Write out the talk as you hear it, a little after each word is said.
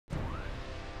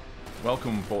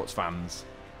Welcome, Forts fans,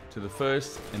 to the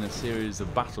first in a series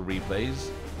of battle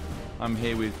replays. I'm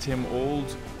here with Tim Auld,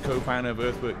 co-founder of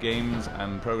EarthWork Games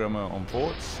and programmer on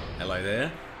Forts. Hello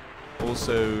there.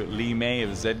 Also Lee May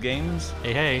of Z Games.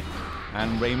 Hey, hey.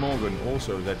 And Ray Morgan,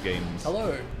 also of Z Games.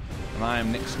 Hello. And I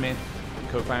am Nick Smith,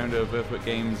 co-founder of EarthWork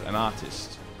Games and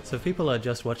artist. So if people are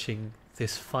just watching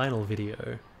this final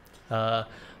video,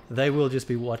 they will just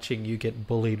be watching you get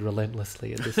bullied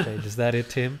relentlessly at this stage. Is that it,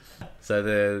 Tim? So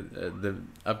the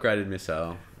upgraded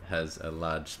missile has a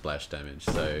large splash damage,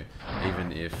 so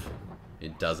even if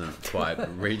it doesn't quite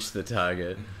reach the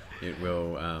target, it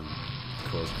will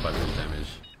cause quite a bit of damage.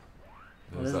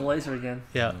 Oh, there's a laser again.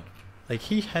 Yeah. Like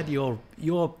he had your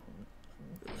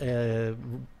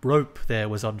rope there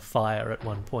was on fire at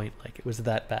one point. Like it was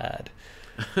that bad.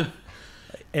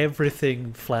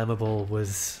 Everything flammable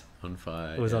was on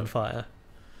fire. It was on fire.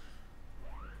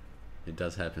 It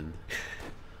does happen.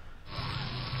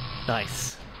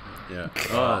 Nice. Yeah.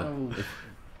 Oh,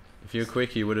 if you're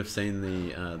quick, you would have seen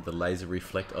the laser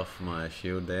reflect off my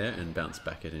shield there and bounce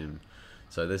back at him.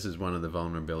 So this is one of the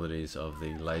vulnerabilities of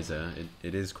the laser.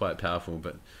 It is quite powerful,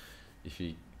 but if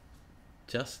you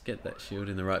just get that shield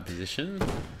in the right position,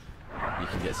 you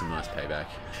can get some nice payback.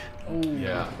 Oh.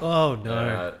 Yeah. Oh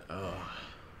no.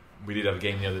 We did have a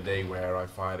game the other day where I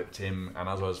fired at Tim, and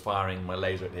as I was firing my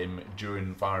laser at him,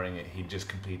 during firing it, he just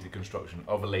completed construction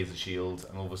of a laser shield,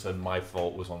 and all of a sudden my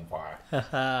fault was on fire.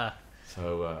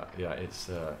 So yeah,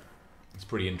 it's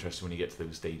pretty interesting when you get to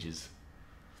those stages.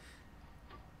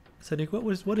 So Nick,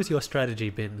 what has your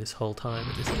strategy been this whole time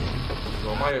at this game?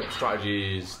 Well, my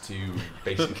strategy is to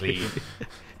basically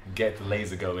get the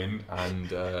laser going and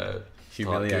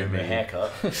start doing a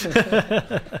haircut.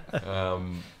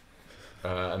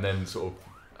 And then sort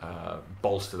of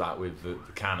bolster that with the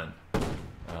cannon.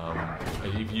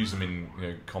 If you use them in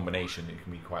combination, it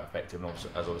can be quite effective. And also,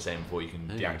 as I was saying before, you can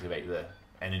deactivate the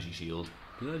energy shield.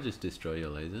 Did I just destroy your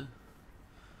laser?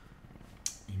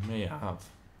 You may have.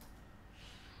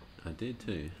 I did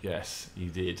too. Yes, you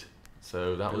did.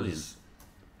 So that Brilliant. was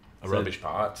a rubbish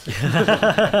part. So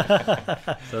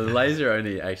the laser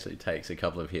only actually takes a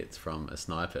couple of hits from a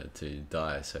sniper to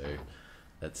die. So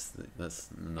that's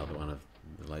another one of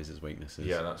the laser's weaknesses.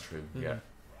 Yeah, that's true. Yeah.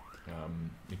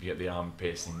 If you get the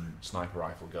arm-piercing sniper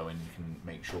rifle going, you can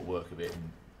make short work of it, and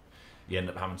you end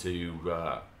up having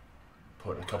to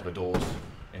put a couple of doors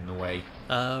in the way.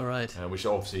 Right. Which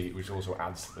also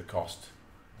adds to the cost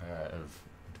of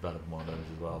developing one of those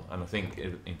as well. And I think,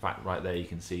 in fact, right there you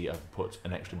can see I've put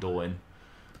an extra door in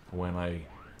for when I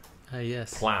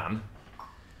yes. plan.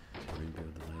 To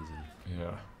rebuild the laser.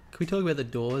 Yeah. Can we talk about the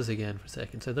doors again for a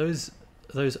second? So those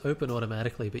open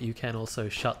automatically, but you can also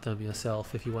shut them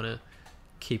yourself if you want to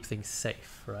keep things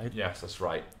safe, right? Yes, that's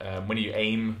right. When you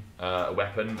aim a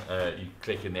weapon, you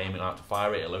click and aim it out to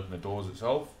fire it, it'll open the doors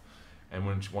itself. And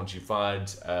once you've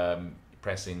fired,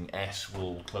 pressing S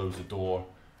will close the door,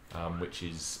 which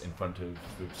is in front of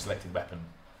the selected weapon.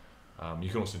 You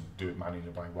can also do it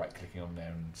manually by right-clicking on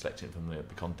there and selecting it from the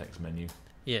context menu.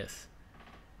 Yes.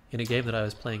 In a game that I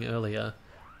was playing earlier,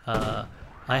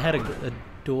 I had a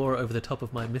door over the top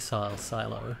of my missile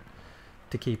silo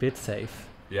to keep it safe.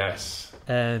 Yes.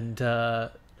 And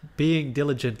being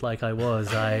diligent like I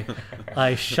was,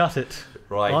 I shut it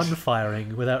Right. on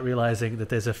firing without realizing that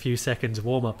there's a few seconds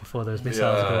warm-up before those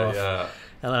missiles go off. Yeah.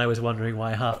 And then I was wondering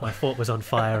why half my fort was on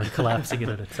fire and collapsing in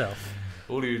it itself.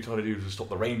 All you were trying to do was stop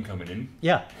the rain coming in.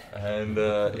 Yeah. And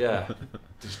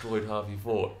destroyed half your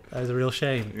fort. That was a real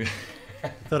shame.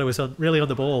 Thought I was really on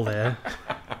the ball there.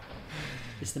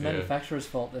 It's the manufacturer's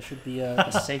fault. There should be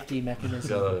a safety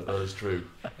mechanism. Yeah, that is true.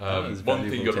 One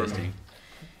thing you got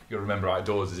to remember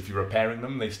outdoors is if you're repairing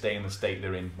them, they stay in the state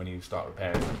they're in when you start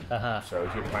repairing them. So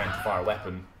if you're planning to fire a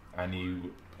weapon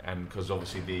and because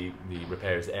obviously the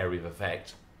repair is the area of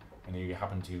effect, and you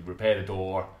happen to repair the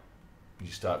door,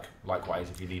 you're stuck.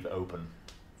 Likewise, if you leave it open,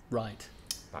 Right.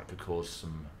 that could cause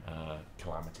some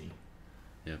calamity.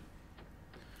 Yeah.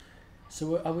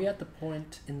 So are we at the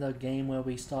point in the game where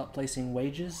we start placing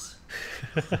wages?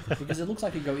 Because it looks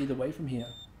like it could go either way from here.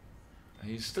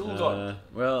 He's still got...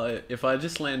 Well, if I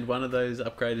just land one of those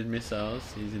upgraded missiles,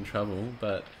 he's in trouble,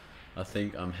 but I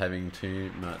think I'm having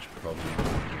too much problem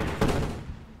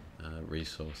with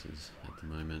resources at the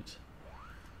moment.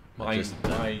 My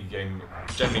game,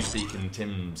 generally speaking,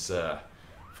 Tim's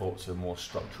forts are more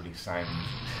structurally sound.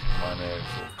 Mine are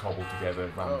sort of cobbled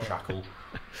together, ramshackle.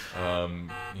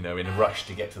 In a rush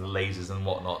to get to the lasers and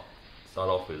whatnot to start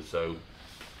off with. So,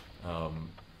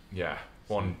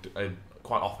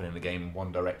 quite often in the game,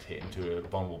 one direct hit into a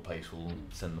vulnerable place will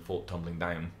send the fort tumbling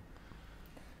down.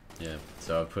 Yeah,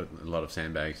 so I put a lot of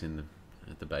sandbags in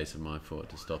at the base of my fort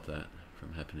to stop that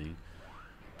from happening.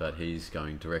 But he's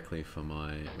going directly for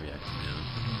my reactor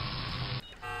now.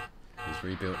 He's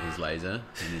rebuilt his laser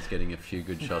and he's getting a few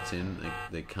good shots in.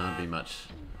 There can't be much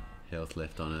health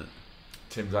left on it.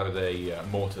 Tim's added a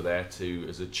mortar there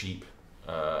as a cheap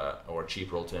or a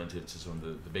cheaper alternative to some of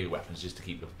the bigger weapons, just to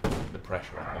keep the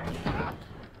pressure on you.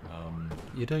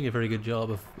 You're doing a very good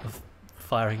job of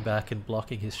firing back and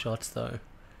blocking his shots, though.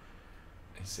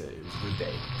 It was a good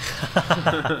day.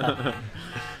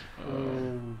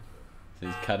 So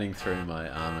he's cutting through my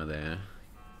armor there,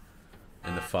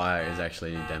 and the fire is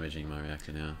actually damaging my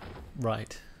reactor now.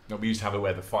 Right. No, we used to have it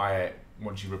where the fire,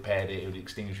 once you repaired it, it would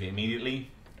extinguish it immediately.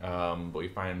 But we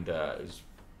found it was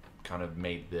kind of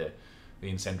made the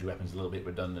incendiary weapons a little bit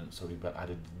redundant, so we've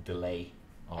added delay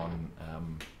on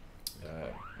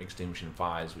extinguishing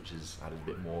fires, which has added a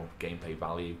bit more gameplay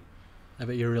value. I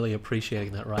bet you're really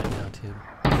appreciating that right now, Tim.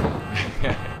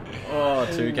 Oh,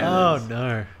 2 cannons. Oh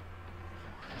no.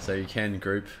 So you can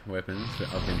group weapons.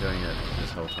 I've been doing it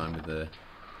this whole time with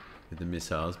the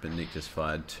missiles, but Nick just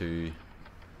fired 2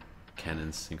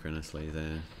 cannons synchronously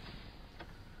there.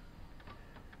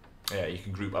 Yeah, you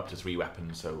can group up to 3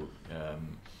 weapons, so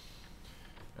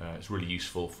it's really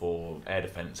useful for air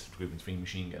defense. Grouping 3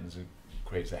 machine guns, it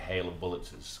creates a hail of bullets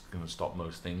that's going to stop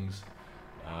most things.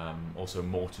 Also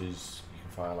mortars, you can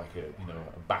fire like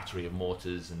a battery of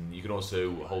mortars, and you can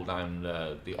also hold down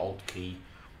the Alt key,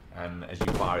 and as you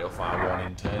fire, it'll fire one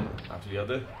in turn after the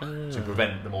other to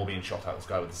prevent them all being shot out of the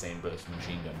sky with the same burst of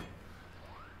machine gun.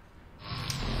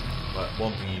 But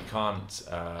one thing you can't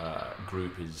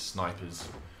group is snipers,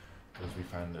 because we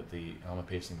found that the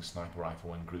armor-piercing sniper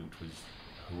rifle, when grouped, was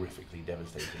horrifically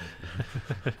devastating,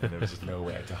 and there was just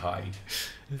nowhere to hide.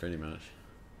 Pretty much.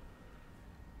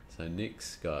 So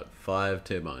Nick's got 5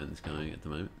 turbines going at the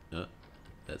moment. Oh,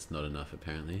 that's not enough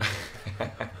apparently.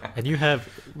 And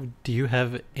do you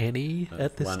have any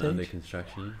at this one stage? under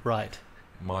construction. Right.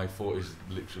 My fort is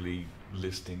literally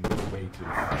listing the weight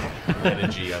of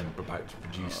energy I'm about to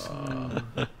produce.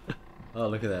 Oh,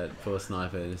 look at that poor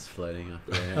sniper just floating up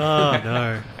there. Oh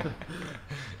no.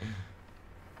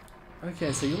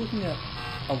 Okay, so you're looking at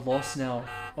a loss now.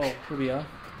 Oh, here we are.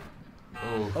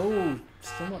 Oh,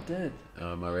 still not dead.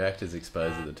 My reactor's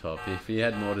exposed at the top. If he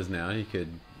had mortars now, he could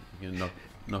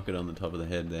knock it on the top of the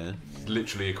head there. It's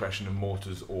literally a question of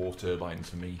mortars or turbines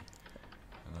for me,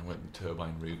 and I went the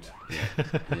turbine route.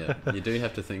 Yeah. You do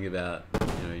have to think about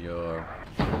your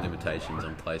limitations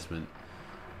on placement.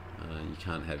 You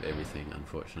can't have everything,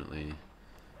 unfortunately.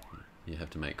 You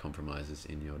have to make compromises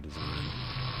in your design.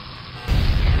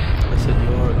 Listen,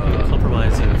 your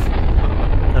compromise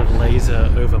of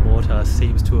laser over mortar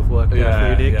seems to have worked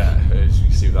out for you, Nick. Yeah, as you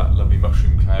can see that lovely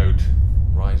mushroom cloud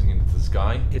rising into the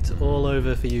sky. It's all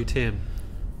over for you, Tim.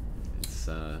 It's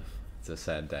a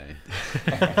sad day.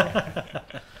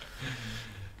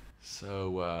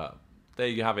 So there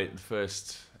you have it, the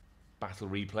first battle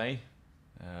replay.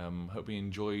 Hope you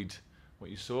enjoyed what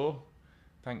you saw.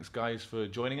 Thanks guys for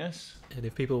joining us. And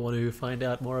if people want to find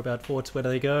out more about forts, where do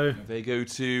they go? They go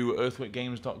to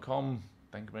earthworkgames.com.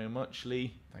 Thank you very much,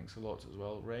 Lee. Thanks a lot as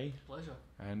well, Ray. Pleasure.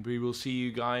 And we will see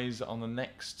you guys on the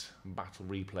next battle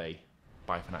replay.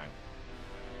 Bye for now.